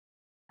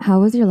How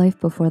was your life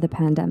before the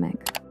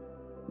pandemic?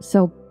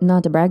 So,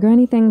 not to brag or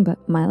anything, but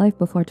my life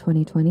before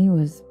 2020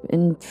 was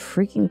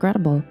freaking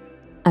incredible.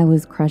 I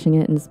was crushing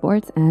it in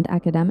sports, and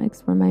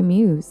academics were my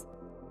muse.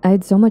 I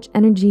had so much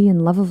energy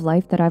and love of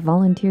life that I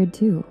volunteered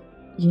too,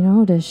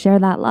 to share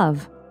that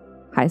love.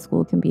 High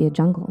school can be a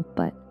jungle,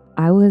 but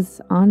I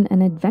was on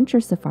an adventure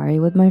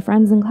safari with my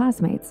friends and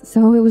classmates,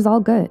 so it was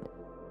all good.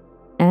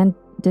 And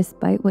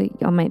despite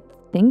what y'all might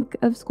think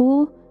of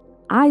school,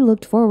 I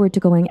looked forward to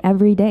going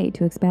every day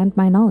to expand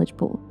my knowledge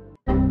pool.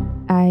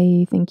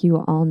 I think you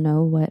all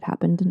know what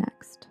happened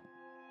next.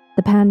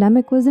 The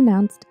pandemic was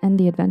announced and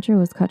the adventure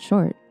was cut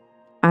short.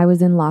 I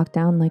was in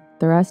lockdown like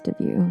the rest of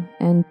you,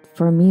 and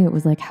for me it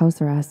was like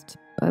house arrest,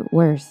 but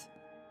worse.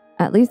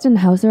 At least in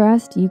house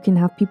arrest, you can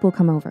have people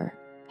come over.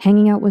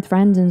 Hanging out with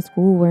friends in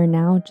school were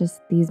now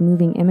just these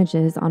moving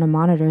images on a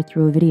monitor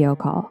through a video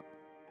call.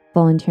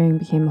 Volunteering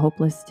became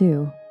hopeless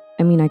too.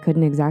 I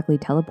couldn't exactly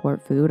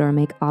teleport food or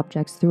make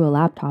objects through a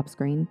laptop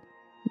screen.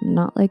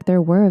 Not like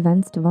there were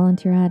events to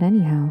volunteer at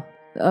anyhow.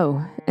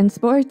 Oh, and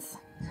sports?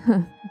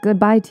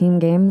 Goodbye team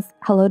games.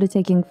 Hello to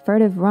taking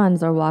furtive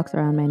runs or walks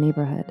around my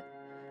neighborhood.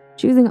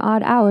 Choosing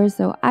odd hours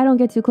so I don't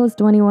get too close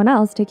to anyone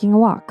else taking a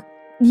walk.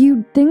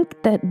 You'd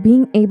think that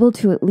being able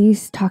to at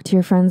least talk to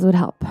your friends would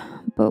help.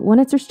 But when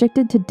it's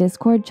restricted to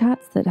Discord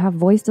chats that have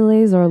voice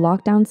delays or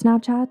lockdown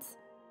Snapchats,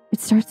 it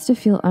starts to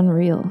feel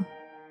unreal.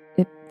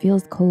 It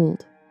feels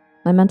cold.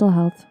 My mental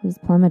health was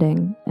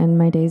plummeting, and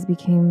my days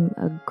became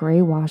a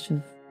gray wash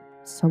of,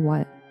 so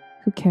what?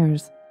 Who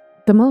cares?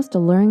 The most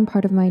alluring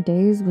part of my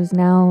days was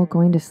now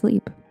going to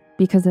sleep,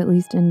 because at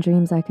least in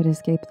dreams I could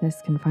escape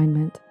this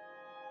confinement.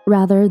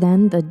 Rather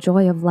than the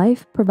joy of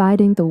life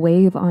providing the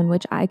wave on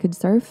which I could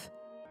surf,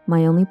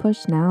 my only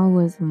push now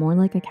was more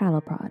like a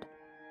cattle prod.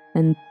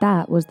 And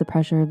that was the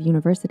pressure of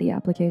university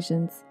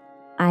applications.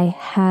 I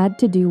had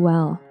to do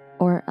well,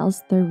 or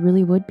else there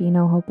really would be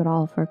no hope at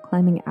all for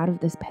climbing out of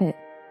this pit.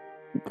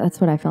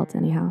 That's what I felt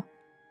anyhow.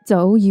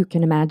 So you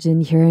can imagine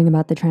hearing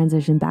about the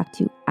transition back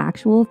to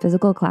actual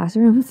physical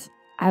classrooms.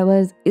 I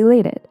was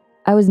elated.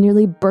 I was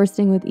nearly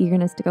bursting with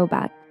eagerness to go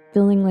back,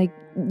 feeling like,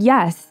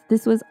 yes,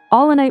 this was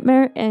all a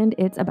nightmare and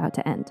it's about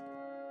to end.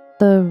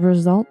 The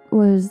result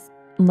was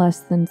less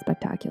than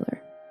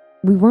spectacular.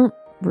 We weren't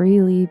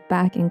really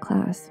back in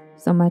class,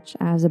 so much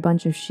as a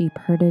bunch of sheep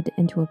herded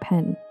into a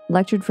pen,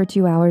 lectured for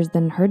 2 hours,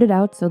 then herded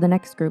out so the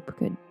next group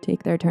could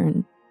take their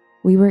turn.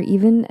 We were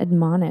even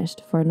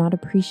admonished for not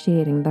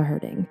appreciating the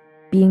herding,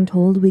 being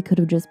told we could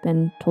have just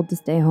been told to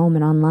stay home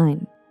and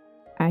online.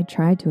 I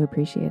tried to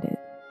appreciate it.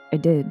 I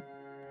did.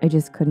 I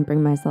just couldn't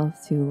bring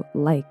myself to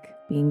like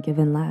being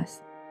given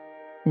less.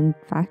 In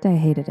fact, I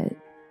hated it.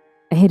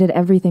 I hated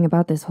everything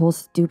about this whole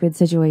stupid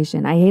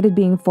situation. I hated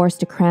being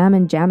forced to cram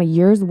and jam a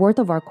year's worth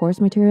of our course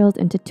materials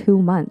into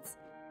 2 months.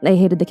 I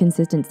hated the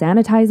consistent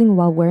sanitizing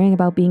while worrying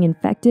about being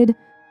infected.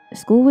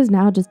 School was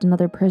now just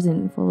another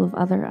prison full of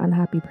other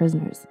unhappy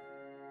prisoners.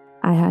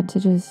 I had to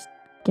just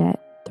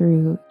get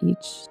through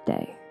each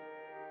day.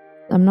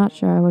 I'm not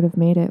sure I would have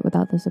made it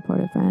without the support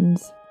of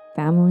friends,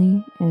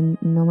 family, and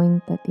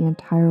knowing that the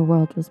entire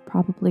world was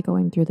probably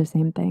going through the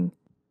same thing.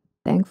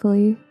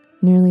 Thankfully,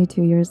 nearly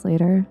 2 years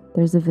later,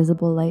 there's a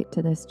visible light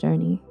to this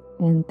journey,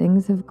 and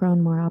things have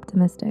grown more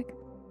optimistic.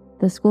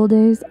 The school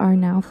days are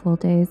now full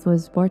days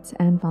with sports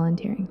and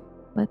volunteering,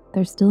 but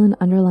there's still an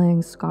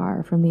underlying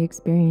scar from the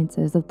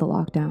experiences of the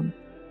lockdown.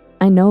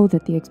 I know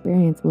that the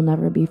experience will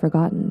never be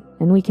forgotten,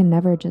 and we can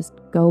never just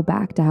go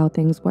back to how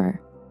things were.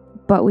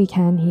 But we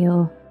can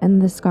heal, and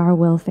the scar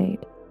will fade.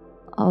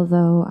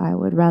 Although I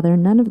would rather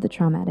none of the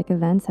traumatic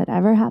events had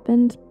ever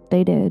happened,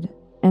 they did,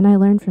 and I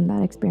learned from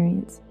that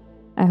experience.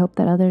 I hope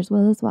that others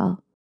will as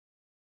well.